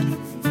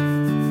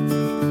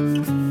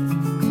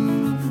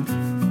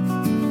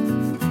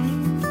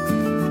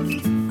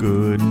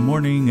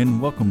morning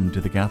and welcome to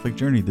the Catholic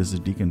Journey. This is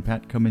Deacon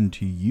Pat coming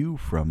to you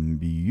from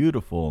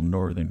beautiful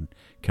Northern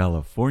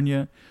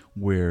California,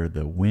 where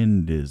the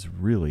wind is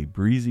really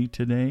breezy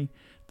today.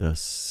 The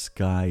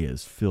sky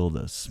is filled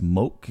with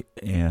smoke,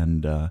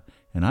 and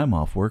I'm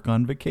off work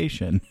on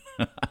vacation.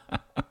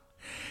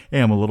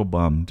 Hey, I'm a little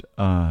bummed.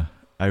 I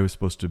was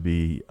supposed to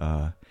be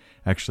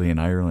actually in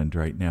Ireland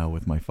right now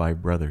with my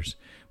 5 brothers.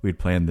 We had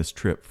planned this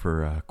trip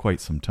for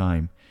quite some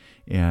time,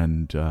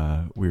 and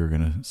we were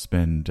going to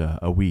spend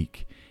a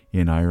week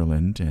in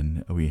Ireland,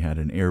 and we had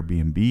an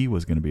Airbnb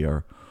was going to be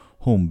our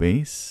home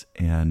base,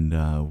 and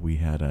we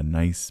had a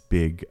nice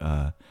big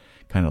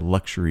kind of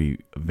luxury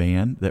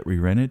van that we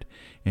rented,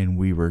 and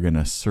we were going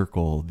to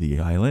circle the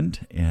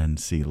island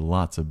and see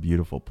lots of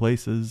beautiful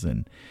places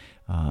and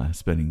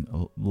spending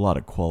a lot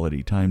of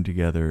quality time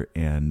together,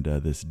 and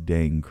this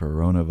dang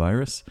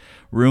coronavirus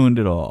ruined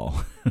it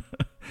all.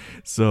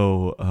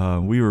 So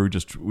we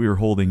were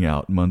holding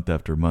out month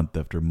after month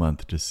after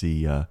month to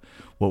see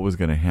what was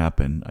going to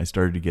happen. I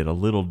started to get a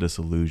little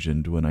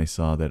disillusioned when I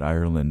saw that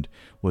Ireland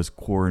was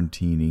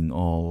quarantining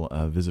all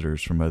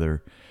visitors from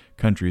other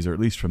countries, or at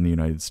least from the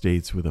United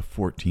States, with a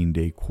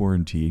 14-day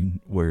quarantine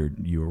where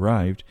you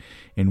arrived,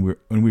 and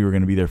we were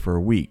going to be there for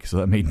a week, so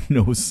that made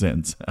no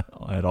sense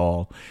at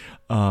all.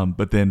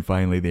 But then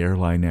finally the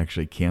airline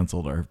actually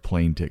canceled our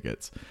plane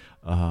tickets.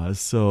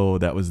 So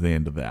that was the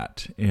end of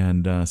that.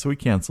 And so we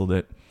canceled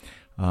it.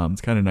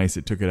 It's kind of nice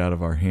it took it out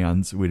of our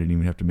hands. We didn't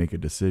even have to make a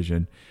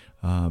decision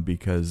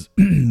because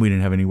we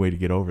didn't have any way to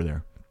get over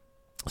there.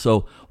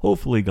 So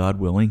hopefully, God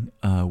willing,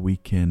 we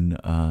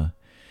can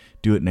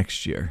do it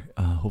next year.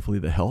 Hopefully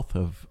the health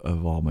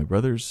of all my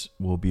brothers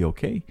will be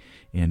okay,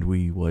 and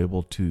we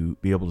will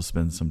be able to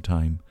spend some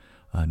time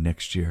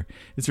next year.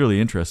 It's really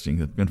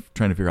interesting. I've been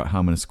trying to figure out how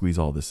I'm going to squeeze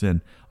all this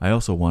in. I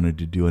also wanted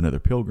to do another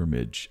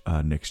pilgrimage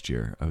next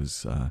year. I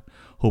was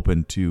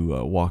hoping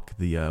to walk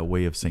the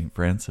Way of St.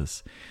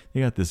 Francis.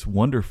 They got this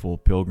wonderful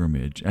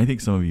pilgrimage. I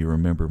think some of you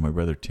remember my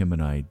brother Tim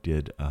and I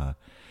did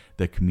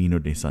the Camino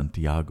de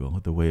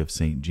Santiago, the Way of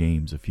St.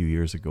 James, a few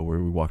years ago, where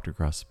we walked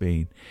across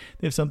Spain.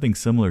 They have something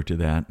similar to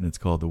that, and it's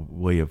called the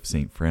Way of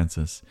St.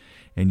 Francis.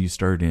 And you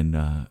start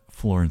in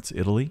Florence,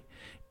 Italy,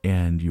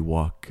 and you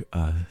walk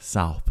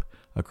south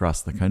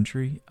across the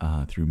country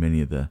through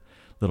many of the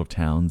little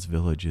towns,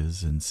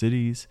 villages, and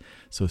cities.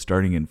 So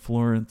starting in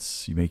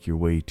Florence, you make your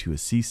way to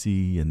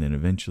Assisi, and then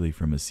eventually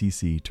from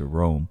Assisi to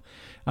Rome.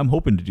 I'm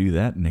hoping to do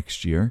that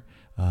next year.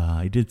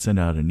 I did send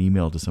out an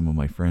email to some of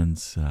my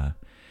friends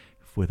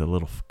with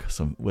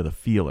a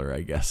feeler,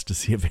 I guess, to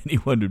see if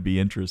anyone would be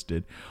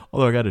interested.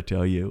 Although I got to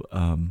tell you,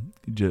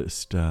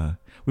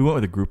 we went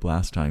with a group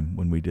last time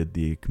when we did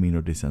the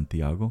Camino de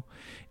Santiago,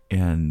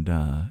 and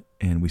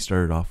we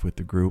started off with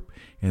the group,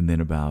 and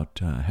then about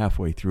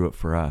halfway through it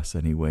for us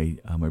anyway,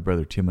 my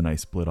brother Tim and I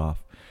split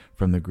off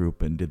from the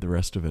group and did the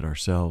rest of it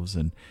ourselves,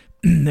 and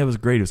that was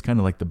great. It was kind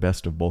of like the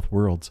best of both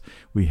worlds.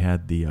 We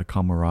had the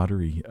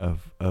camaraderie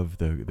of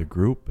the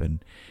group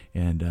and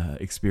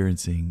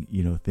experiencing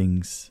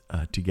things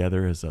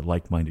together as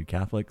like-minded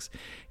Catholics,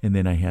 and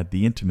then I had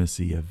the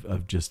intimacy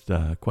of just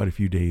quite a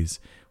few days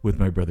with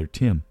my brother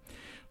Tim,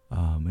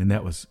 and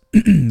that was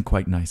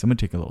quite nice. I'm gonna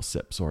take a little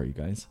sip. Sorry, you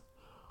guys.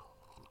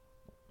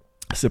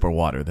 A sip of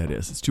water, that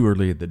is. It's too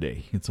early in the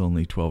day. It's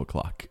only 12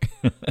 o'clock.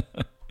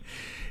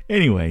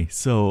 Anyway,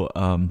 so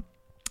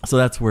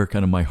that's where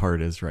kind of my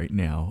heart is right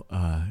now.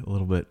 A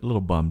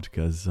little bummed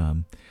because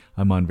I'm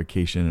on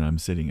vacation and I'm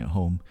sitting at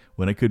home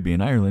when I could be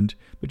in Ireland.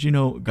 But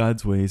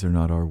God's ways are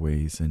not our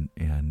ways,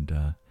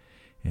 and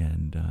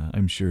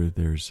I'm sure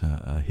there's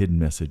a hidden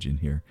message in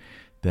here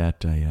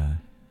that I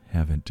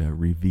haven't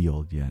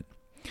revealed yet.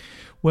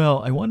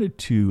 Well, I wanted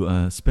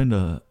to spend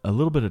a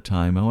little bit of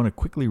time. I want to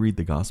quickly read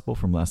the gospel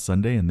from last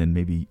Sunday, and then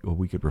maybe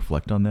we could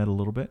reflect on that a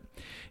little bit.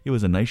 It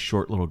was a nice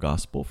short little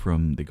gospel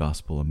from the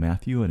Gospel of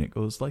Matthew, and it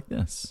goes like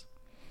this.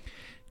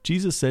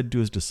 Jesus said to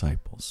his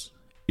disciples,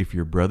 "If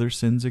your brother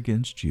sins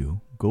against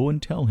you, go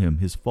and tell him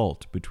his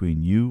fault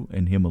between you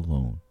and him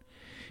alone.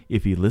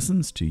 If he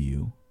listens to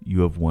you,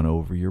 you have won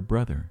over your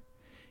brother.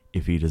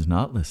 If he does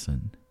not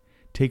listen,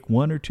 take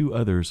 1 or 2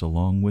 others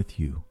along with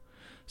you,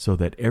 so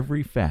that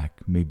every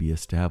fact may be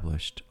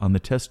established on the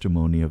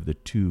testimony of the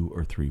 2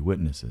 or 3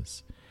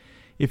 witnesses.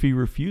 If he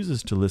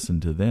refuses to listen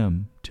to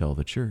them, tell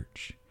the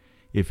church.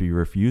 If he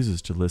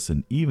refuses to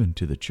listen even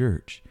to the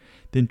church,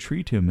 then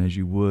treat him as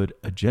you would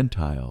a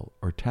Gentile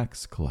or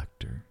tax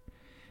collector.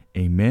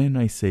 Amen,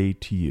 I say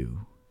to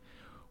you,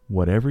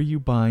 whatever you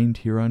bind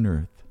here on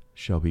earth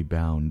shall be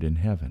bound in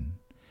heaven,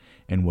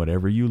 and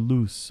whatever you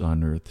loose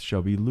on earth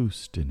shall be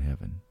loosed in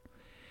heaven.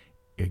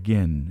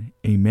 Again,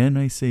 amen,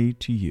 I say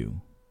to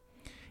you,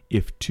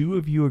 if 2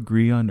 of you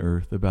agree on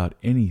earth about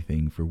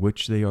anything for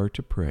which they are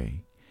to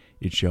pray,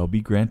 it shall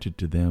be granted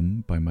to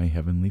them by my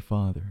heavenly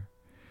Father.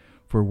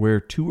 For where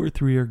 2 or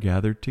 3 are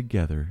gathered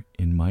together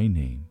in my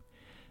name,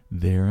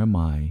 there am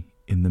I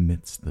in the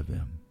midst of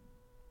them."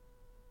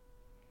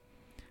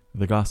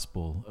 The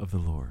Gospel of the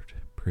Lord.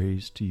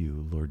 Praise to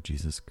you, Lord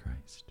Jesus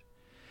Christ.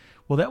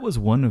 Well, that was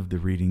one of the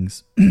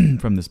readings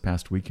from this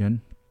past weekend.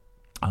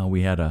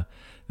 We had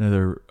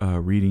another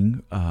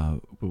reading.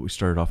 We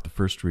started off the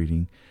first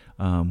reading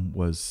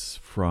was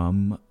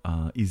from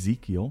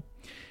Ezekiel.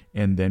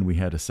 And then we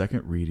had a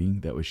second reading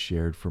that was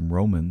shared from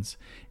Romans.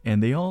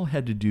 And they all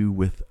had to do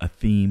with a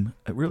theme,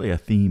 really a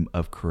theme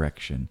of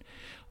correction.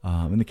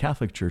 In the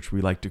Catholic Church,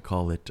 we like to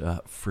call it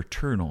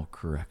fraternal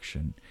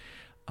correction.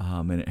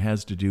 And it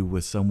has to do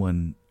with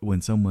when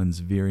someone's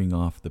veering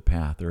off the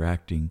path or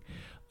acting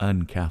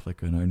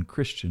un-Catholic and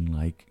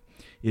un-Christian-like.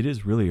 It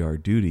is really our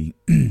duty,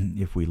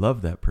 if we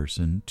love that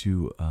person,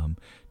 to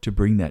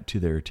bring that to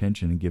their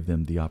attention and give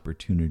them the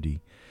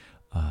opportunity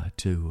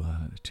to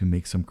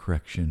make some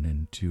correction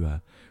and to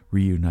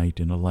reunite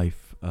in a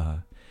life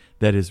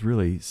that is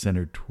really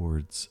centered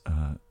towards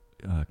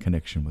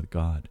connection with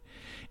God.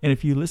 And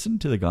if you listen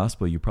to the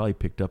gospel, you probably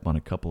picked up on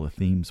a couple of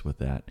themes with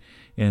that.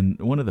 And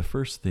one of the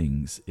first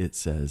things it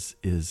says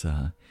is,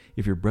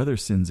 if your brother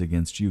sins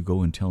against you,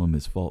 go and tell him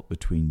his fault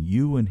between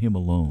you and him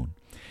alone.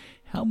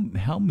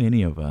 How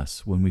many of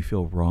us, when we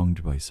feel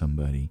wronged by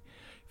somebody,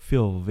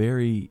 feel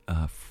very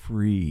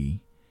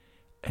free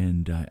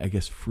and I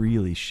guess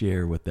freely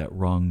share what that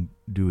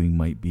wrongdoing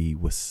might be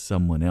with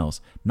someone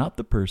else, not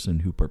the person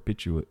who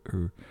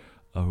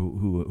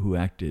who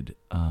acted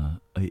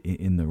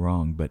in the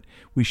wrong, but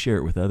we share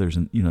it with others,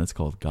 and it's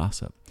called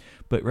gossip.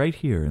 But right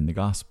here in the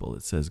gospel,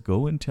 it says,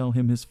 "Go and tell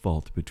him his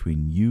fault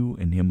between you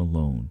and him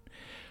alone."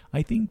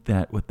 I think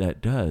that what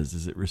that does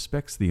is it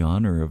respects the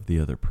honor of the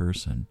other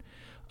person.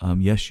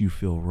 Yes, you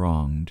feel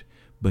wronged,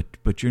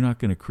 but you're not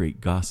going to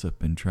create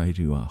gossip and try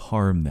to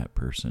harm that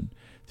person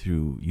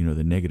through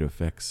the negative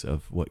effects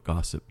of what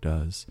gossip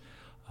does.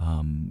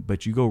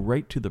 But you go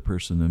right to the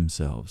person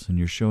themselves, and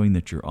you're showing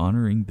that you're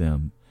honoring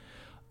them,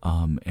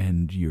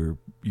 and you're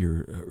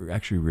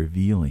actually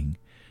revealing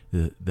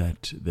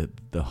that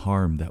the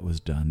harm that was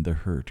done, the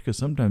hurt, because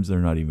sometimes they're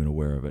not even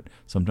aware of it.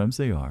 Sometimes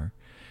they are.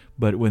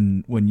 But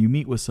when you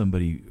meet with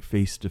somebody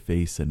face to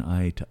face and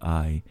eye to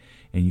eye,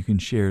 and you can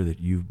share that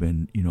you've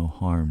been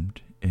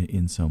harmed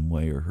in some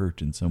way or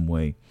hurt in some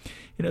way,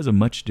 it has a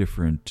much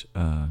different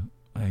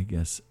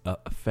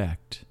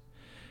effect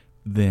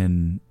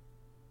than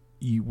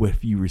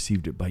if you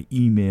received it by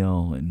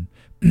email. And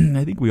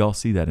I think we all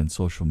see that in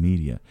social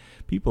media.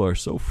 People are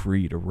so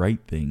free to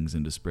write things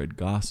and to spread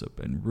gossip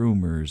and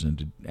rumors and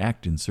to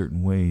act in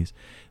certain ways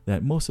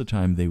that most of the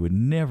time they would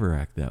never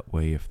act that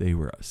way if they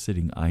were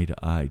sitting eye to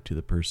eye to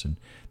the person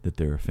that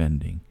they're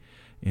offending.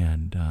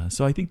 And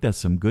so I think that's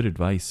some good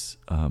advice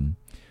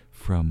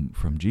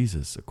from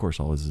Jesus. Of course,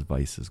 all his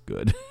advice is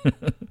good.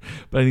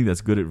 But I think that's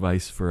good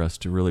advice for us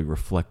to really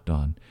reflect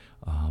on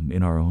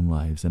in our own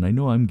lives. And I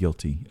know I'm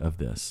guilty of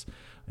this,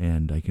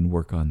 and I can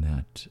work on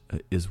that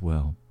as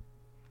well.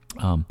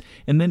 And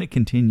then it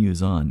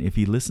continues on. If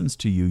he listens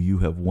to you, you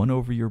have won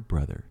over your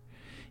brother.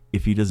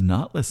 If he does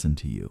not listen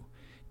to you,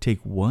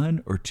 take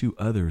one or two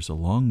others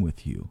along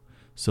with you,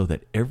 so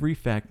that every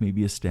fact may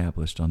be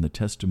established on the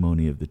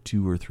testimony of the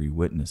 2 or 3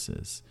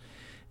 witnesses.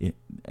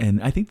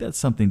 And I think that's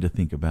something to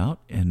think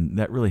about, and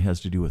that really has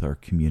to do with our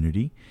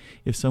community.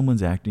 If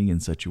someone's acting in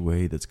such a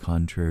way that's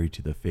contrary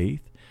to the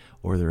faith,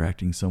 or they're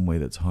acting some way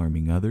that's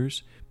harming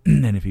others,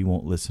 and if he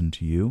won't listen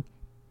to you,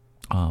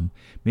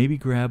 maybe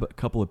grab a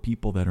couple of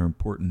people that are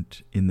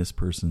important in this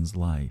person's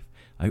life.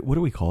 What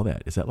do we call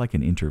that? Is that like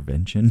an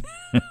intervention?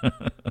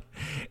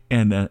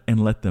 And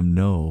let them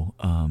know,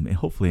 and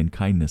hopefully in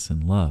kindness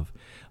and love,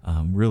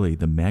 really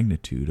the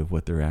magnitude of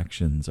what their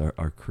actions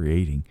are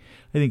creating.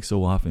 I think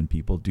so often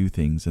people do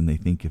things and they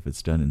think if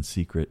it's done in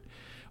secret,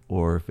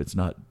 or if it's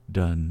not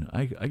done,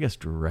 I guess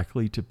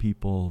directly to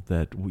people,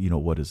 that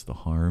what is the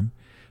harm?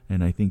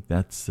 And I think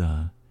that's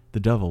the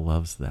devil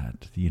loves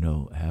that,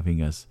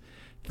 having us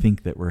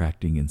think that we're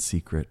acting in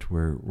secret,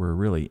 where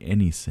really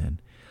any sin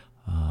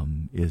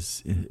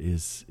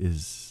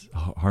is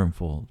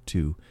harmful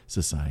to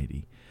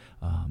society.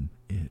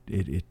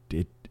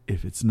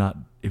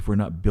 If we're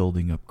not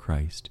building up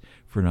Christ,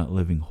 if we're not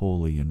living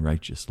holy and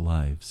righteous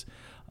lives,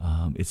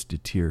 it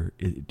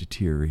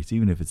deteriorates,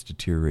 even if it's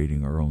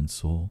deteriorating our own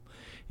soul.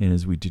 And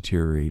as we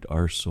deteriorate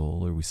our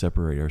soul, or we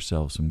separate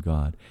ourselves from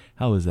God,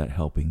 how is that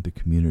helping the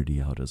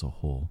community out as a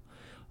whole?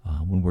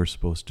 When we're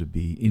supposed to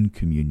be in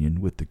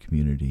communion with the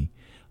community,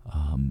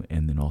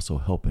 and then also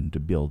helping to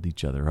build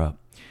each other up.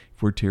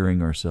 If we're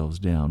tearing ourselves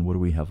down, what do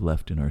we have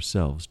left in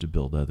ourselves to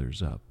build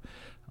others up?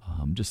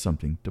 Just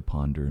something to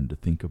ponder and to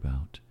think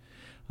about.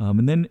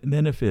 And then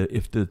if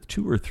the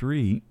 2 or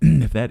 3,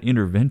 if that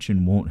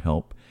intervention won't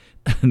help,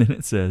 and then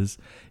it says,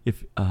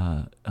 if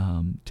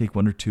take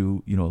 1 or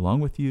 2, along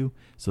with you,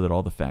 so that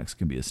all the facts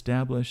can be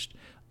established.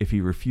 If he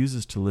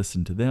refuses to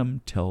listen to them,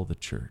 tell the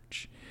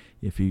church.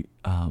 If he,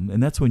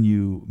 and that's when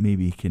you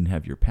maybe can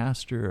have your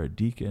pastor, a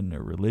deacon,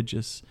 a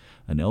religious,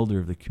 an elder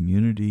of the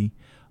community,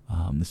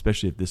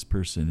 especially if this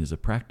person is a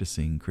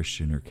practicing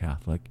Christian or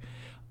Catholic.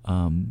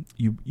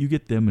 You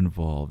get them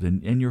involved,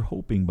 and you're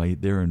hoping by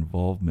their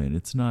involvement,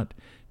 it's not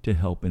to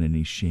help in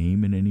any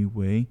shame in any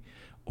way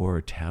or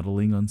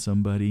tattling on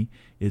somebody.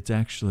 It's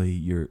actually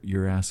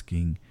you're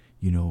asking,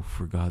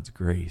 for God's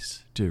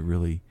grace to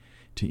really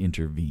to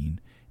intervene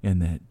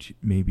and that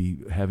maybe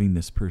having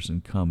this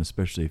person come,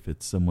 especially if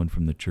it's someone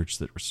from the church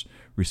that was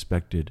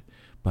respected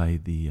by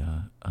the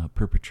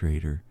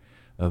perpetrator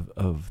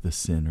of the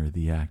sin or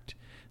the act,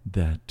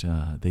 that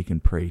they can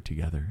pray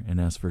together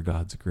and ask for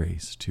God's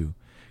grace to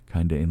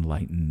kind of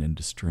enlighten and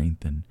to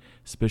strengthen,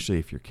 especially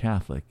if you're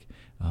Catholic.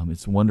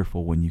 It's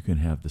wonderful when you can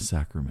have the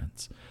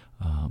sacraments.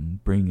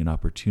 Bring an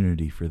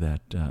opportunity for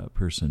that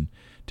person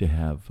to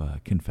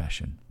have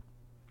confession.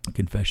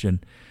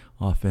 Confession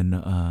often,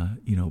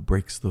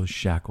 breaks those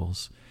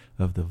shackles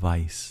of the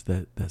vice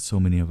that so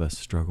many of us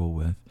struggle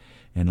with,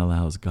 and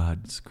allows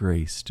God's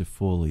grace to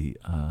fully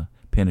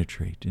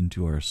penetrate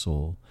into our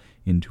soul,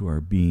 into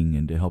our being,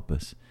 and to help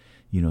us,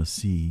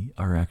 see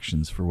our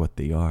actions for what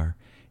they are,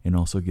 and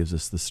also gives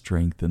us the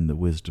strength and the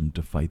wisdom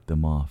to fight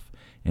them off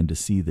and to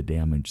see the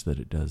damage that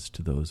it does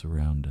to those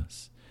around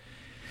us.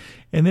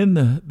 And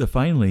then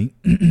finally,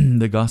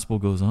 the gospel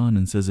goes on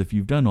and says, if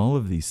you've done all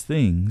of these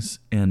things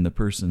and the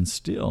person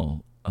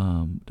still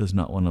does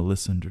not want to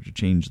listen or to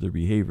change their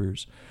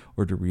behaviors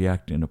or to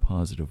react in a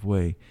positive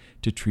way,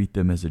 to treat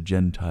them as a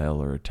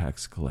Gentile or a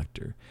tax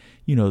collector.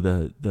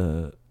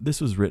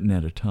 This was written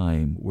at a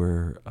time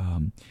where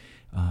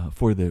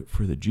for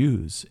the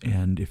Jews,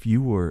 and if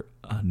you were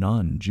a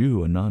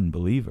non-Jew, a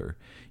non-believer,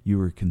 you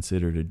were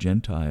considered a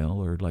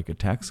Gentile or like a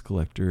tax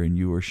collector, and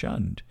you were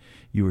shunned.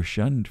 You were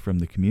shunned from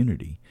the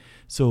community.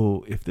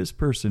 So if this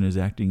person is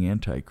acting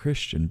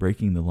anti-Christian,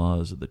 breaking the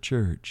laws of the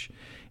church,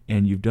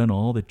 and you've done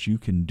all that you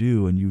can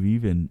do, and you've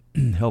even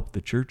helped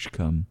the church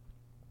come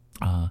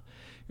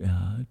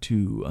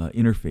to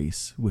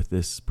interface with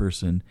this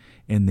person,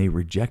 and they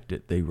reject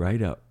it, they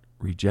right out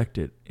reject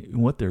it,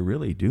 what they're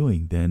really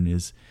doing then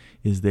is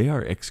they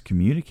are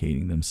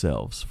excommunicating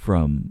themselves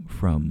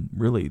from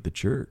really the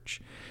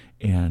church.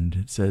 And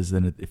it says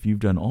then if you've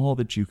done all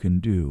that you can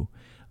do,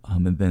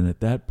 and then at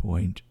that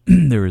point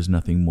there is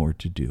nothing more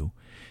to do.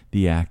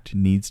 The act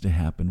needs to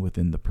happen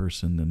within the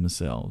person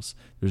themselves.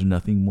 There's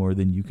nothing more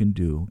than you can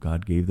do.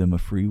 God gave them a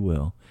free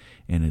will,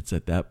 and it's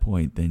at that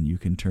point then you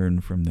can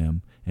turn from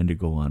them and to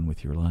go on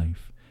with your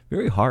life.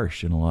 Very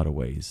harsh in a lot of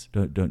ways,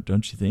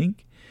 don't you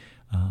think?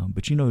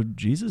 But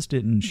Jesus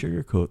didn't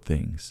sugarcoat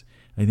things.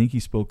 I think he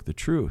spoke the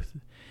truth.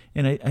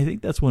 And I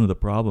think that's one of the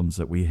problems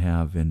that we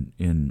have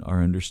in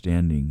our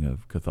understanding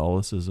of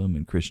Catholicism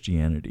and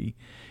Christianity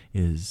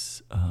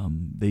is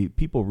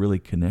people really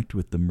connect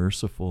with the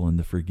merciful and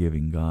the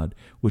forgiving God,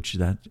 which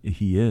that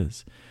he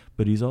is.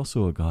 But he's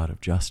also a God of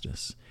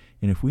justice.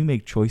 And if we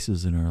make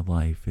choices in our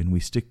life and we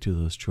stick to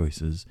those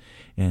choices,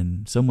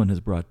 and someone has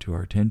brought to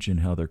our attention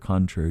how they're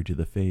contrary to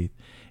the faith,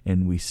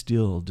 and we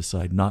still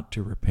decide not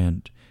to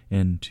repent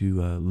and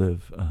to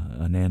live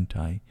an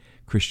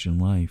anti-Christian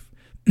life,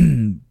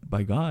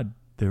 by God,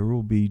 there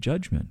will be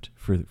judgment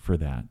for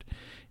that.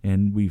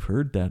 And we've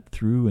heard that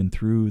through and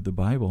through the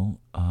Bible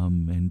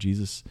and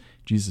Jesus'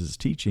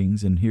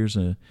 teachings. And here's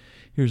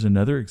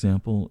another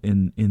example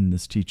in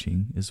this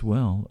teaching as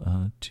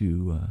well,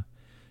 to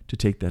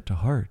take that to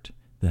heart,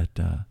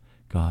 that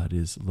God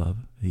is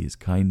love, he is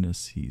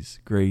kindness, he's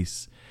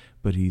grace,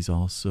 but he's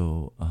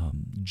also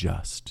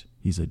just.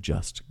 He's a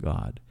just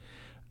God.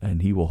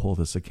 And he will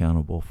hold us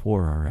accountable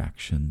for our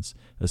actions,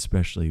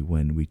 especially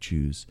when we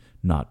choose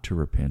not to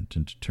repent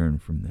and to turn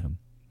from them.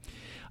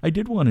 I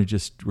did want to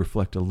just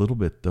reflect a little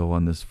bit, though,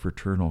 on this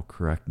fraternal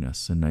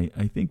correctness. And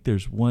I think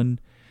there's one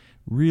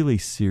really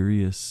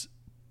serious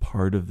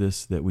part of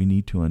this that we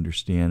need to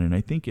understand, and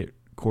I think it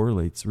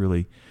correlates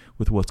really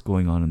with what's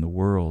going on in the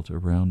world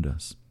around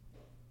us.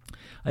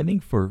 I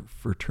think for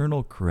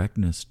fraternal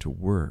correctness to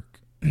work,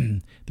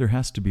 there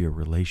has to be a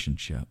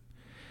relationship.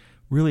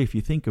 Really, if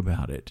you think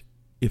about it,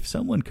 if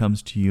someone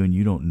comes to you and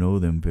you don't know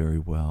them very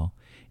well,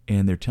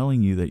 and they're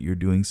telling you that you're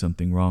doing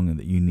something wrong and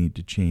that you need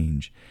to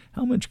change,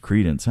 how much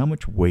credence, how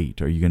much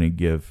weight are you going to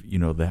give,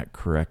 that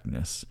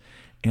correctness?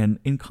 And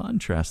in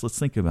contrast, let's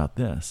think about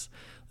this.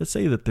 Let's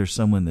say that there's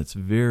someone that's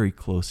very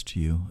close to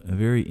you,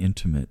 very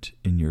intimate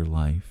in your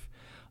life.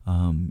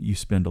 You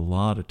spend a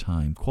lot of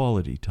time,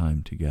 quality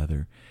time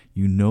together.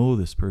 You know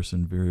this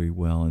person very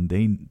well, and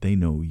they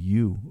know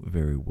you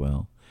very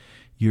well.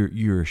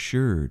 You're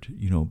assured,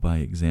 by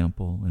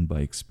example and by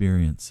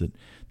experience that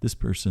this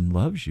person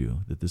loves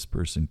you, that this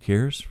person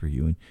cares for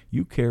you, and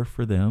you care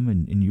for them,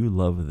 and you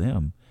love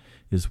them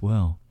as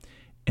well.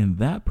 And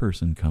that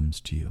person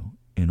comes to you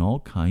in all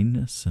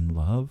kindness and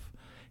love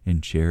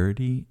and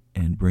charity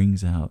and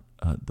brings out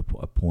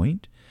a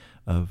point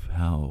of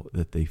how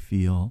that they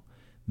feel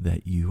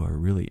that you are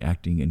really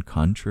acting in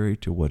contrary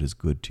to what is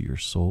good to your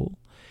soul.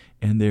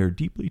 And they're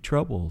deeply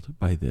troubled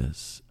by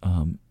this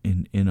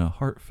in a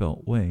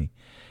heartfelt way.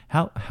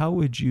 How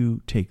would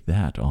you take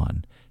that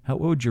on?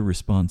 What would your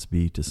response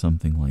be to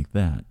something like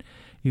that?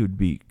 It would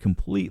be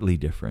completely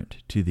different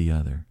to the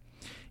other.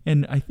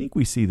 And I think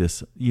we see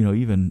this,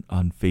 even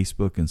on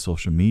Facebook and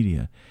social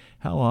media.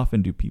 How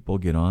often do people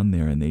get on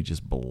there and they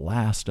just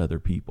blast other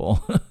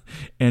people?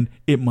 And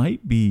it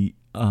might be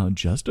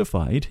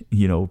justified.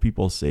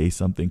 People say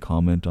something,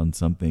 comment on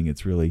something.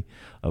 It's really,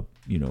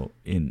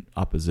 in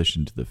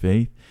opposition to the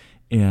faith.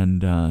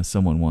 And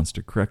someone wants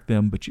to correct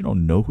them, but you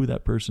don't know who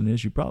that person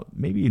is.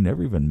 Maybe you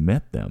never even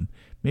met them.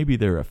 Maybe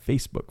they're a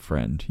Facebook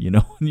friend,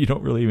 and you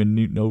don't really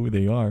even know who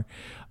they are.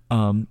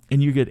 And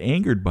you get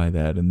angered by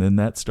that, and then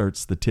that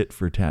starts the tit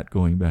for tat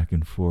going back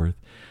and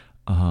forth.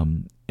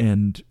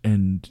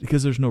 And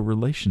because there's no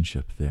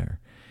relationship there.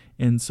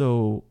 And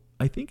so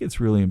I think it's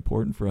really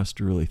important for us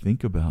to really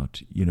think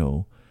about,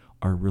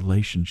 our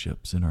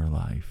relationships in our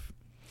life.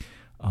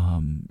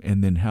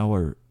 And then how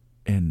are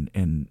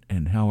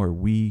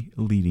we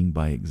leading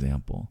by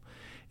example?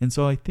 And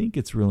so I think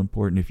it's real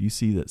important if you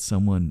see that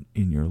someone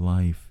in your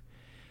life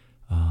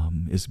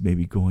is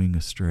maybe going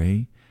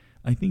astray,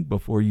 I think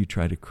before you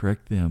try to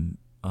correct them,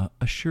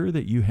 assure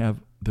that you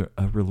have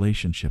a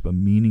relationship, a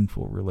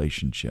meaningful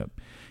relationship.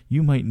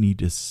 You might need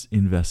to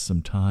invest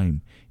some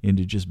time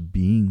into just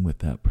being with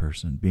that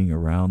person, being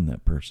around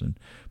that person,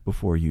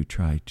 before you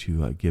try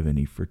to give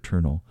any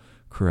fraternal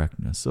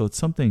correctness. So it's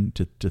something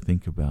to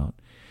think about,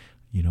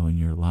 in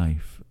your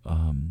life,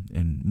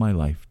 and my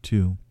life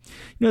too.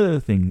 The other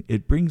thing,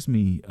 it brings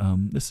me,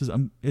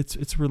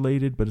 it's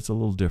related, but it's a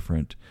little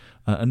different.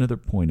 Another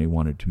point I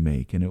wanted to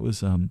make, and it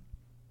was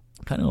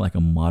kind of like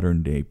a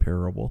modern day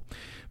parable,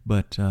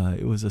 but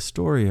it was a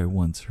story I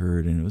once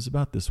heard, and it was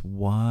about this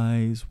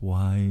wise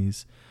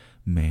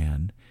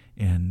man,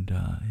 and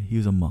he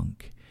was a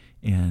monk,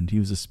 and he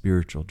was a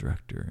spiritual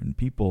director, and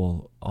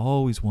people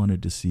always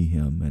wanted to see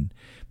him, and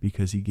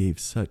because he gave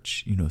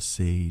such,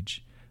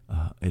 sage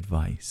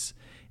advice.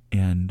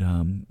 And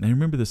I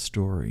remember this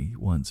story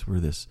once where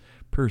this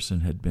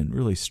person had been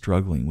really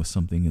struggling with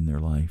something in their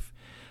life,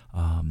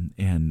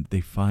 and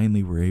they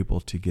finally were able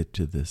to get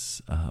to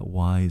this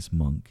wise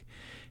monk,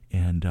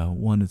 and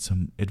wanted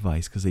some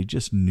advice because they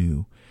just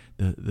knew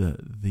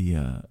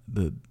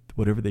the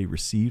whatever they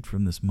received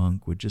from this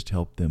monk would just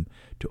help them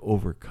to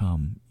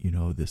overcome,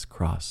 this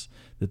cross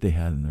that they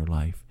had in their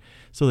life.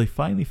 So they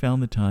finally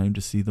found the time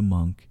to see the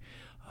monk.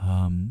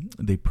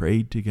 They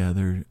prayed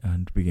together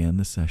and began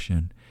the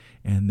session.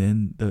 And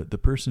then the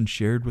person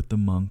shared with the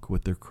monk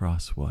what their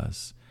cross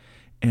was.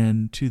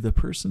 And to the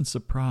person's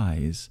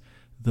surprise,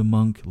 the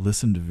monk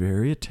listened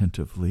very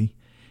attentively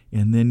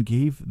and then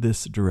gave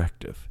this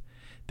directive.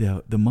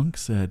 The monk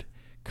said,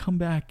 "Come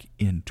back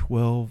in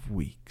 12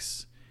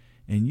 weeks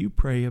and you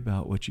pray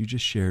about what you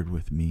just shared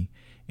with me.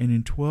 And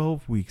in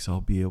 12 weeks,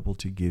 I'll be able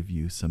to give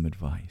you some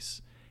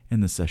advice."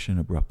 And the session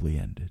abruptly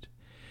ended.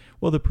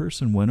 Well, the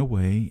person went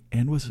away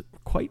and was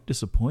quite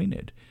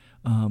disappointed.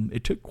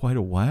 It took quite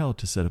a while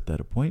to set up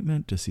that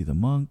appointment to see the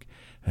monk.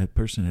 That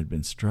person had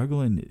been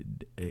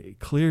struggling.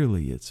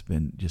 Clearly, it's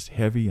been just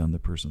heavy on the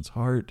person's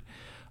heart.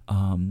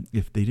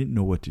 If they didn't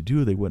know what to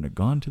do, they wouldn't have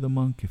gone to the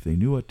monk if they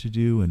knew what to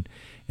do.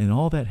 And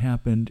all that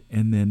happened,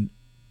 and then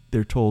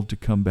they're told to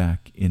come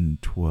back in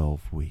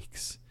 12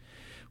 weeks.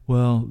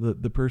 Well,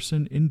 the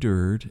person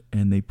endured,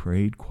 and they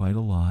prayed quite a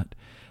lot.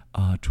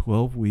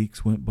 12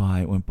 weeks went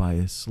by. It went by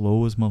as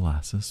slow as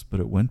molasses, but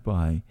it went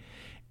by.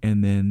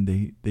 And then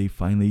they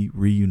finally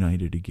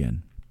reunited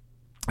again.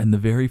 And the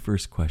very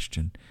first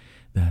question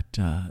that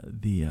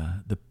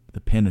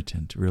the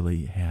penitent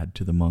really had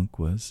to the monk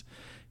was,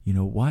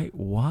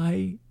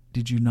 why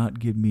did you not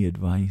give me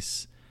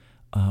advice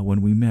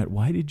when we met?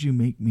 Why did you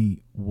make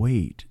me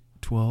wait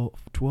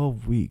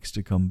 12 weeks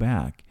to come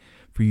back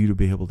for you to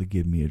be able to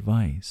give me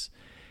advice?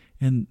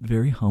 And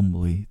very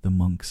humbly, the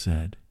monk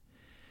said,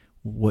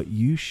 "What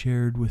you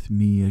shared with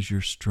me as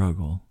your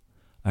struggle,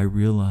 I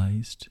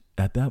realized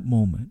at that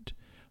moment,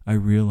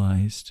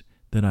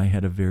 that I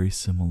had a very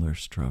similar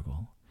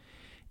struggle.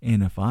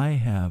 And if I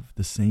have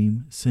the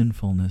same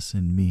sinfulness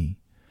in me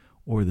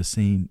or the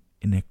same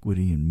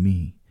iniquity in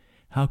me,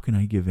 how can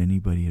I give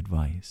anybody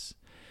advice?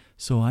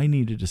 So I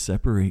needed to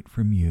separate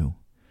from you,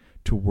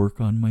 to work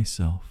on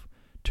myself,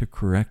 to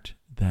correct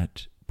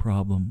that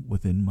problem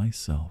within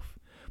myself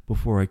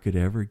before I could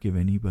ever give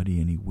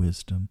anybody any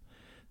wisdom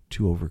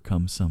to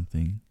overcome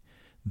something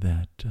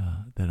that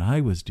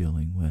I was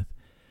dealing with.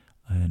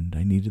 And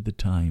I needed the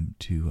time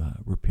to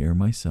repair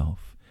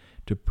myself,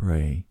 to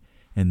pray,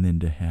 and then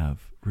to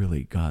have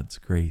really God's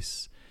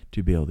grace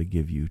to be able to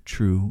give you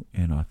true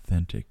and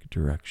authentic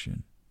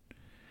direction."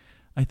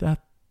 I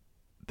thought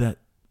that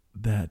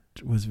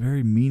was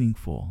very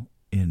meaningful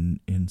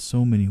in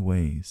so many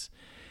ways.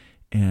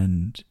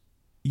 And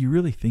you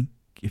really think,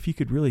 if you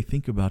could really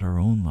think about our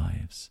own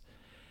lives,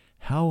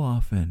 how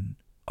often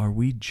are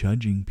we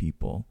judging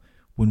people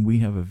when we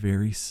have a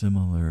very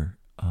similar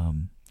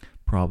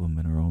problem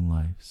in our own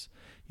lives?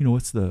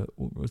 What's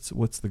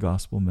the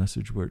gospel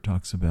message where it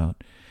talks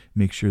about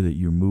make sure that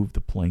you remove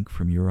the plank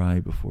from your eye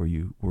before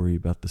you worry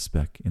about the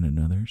speck in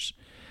another's?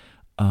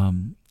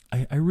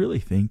 I really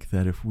think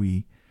that if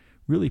we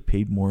really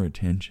paid more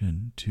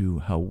attention to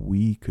how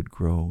we could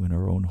grow in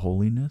our own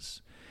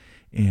holiness,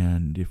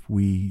 and if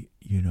we,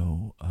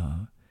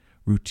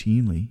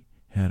 routinely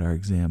had our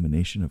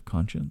examination of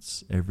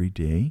conscience every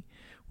day,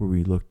 where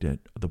we looked at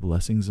the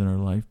blessings in our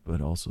life, but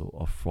also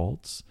our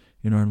faults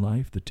in our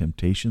life, the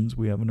temptations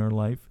we have in our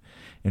life,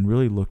 and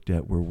really looked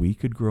at where we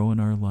could grow in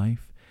our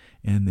life,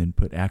 and then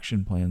put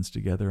action plans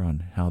together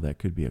on how that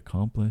could be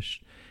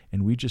accomplished.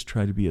 And we just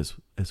try to be as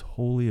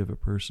holy of a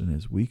person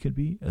as we could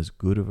be, as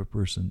good of a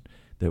person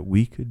that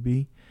we could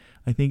be.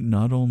 I think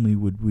not only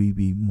would we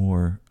be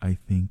more,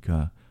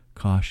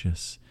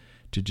 cautious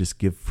to just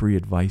give free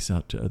advice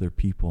out to other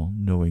people,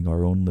 knowing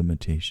our own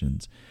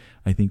limitations.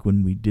 I think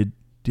when we did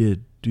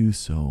do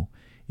so,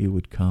 it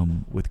would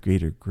come with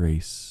greater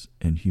grace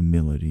and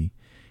humility,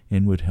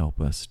 and would help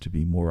us to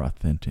be more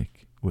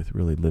authentic with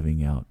really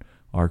living out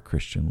our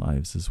Christian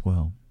lives as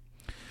well.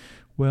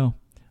 Well,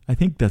 I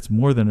think that's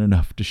more than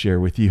enough to share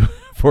with you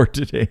for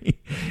today.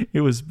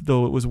 It was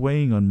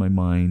weighing on my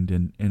mind,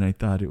 and I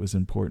thought it was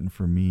important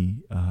for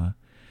me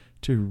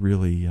to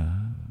really,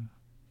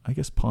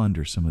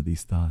 ponder some of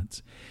these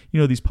thoughts.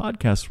 These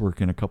podcasts work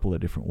in a couple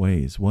of different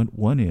ways.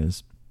 One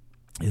is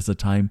a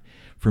time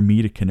for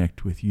me to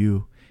connect with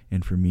you,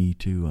 and for me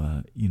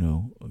to,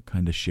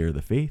 kind of share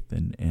the faith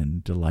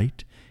and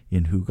delight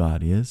in who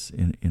God is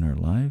in our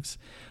lives.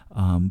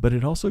 But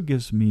it also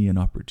gives me an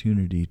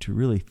opportunity to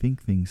really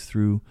think things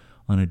through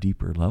on a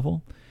deeper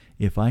level.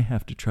 If I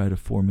have to try to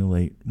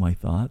formulate my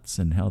thoughts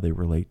and how they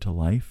relate to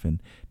life,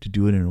 and to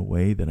do it in a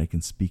way that I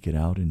can speak it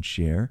out and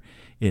share,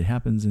 it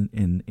happens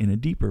in a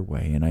deeper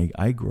way, and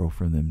I grow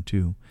from them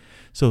too.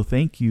 So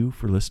thank you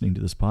for listening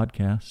to this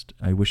podcast.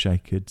 I wish I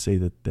could say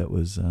that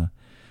was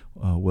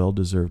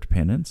well-deserved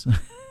penance.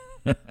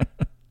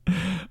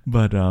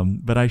 But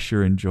I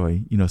sure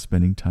enjoy,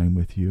 spending time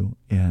with you,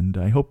 and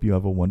I hope you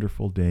have a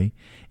wonderful day.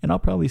 And I'll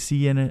probably see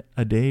you in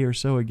a day or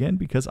so again,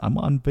 because I'm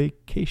on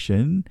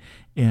vacation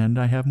and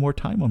I have more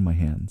time on my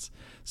hands.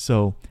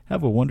 So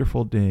have a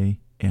wonderful day,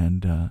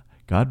 and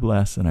God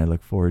bless, and I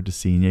look forward to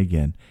seeing you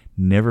again.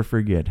 Never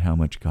forget how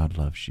much God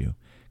loves you.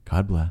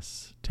 God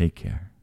bless. Take care.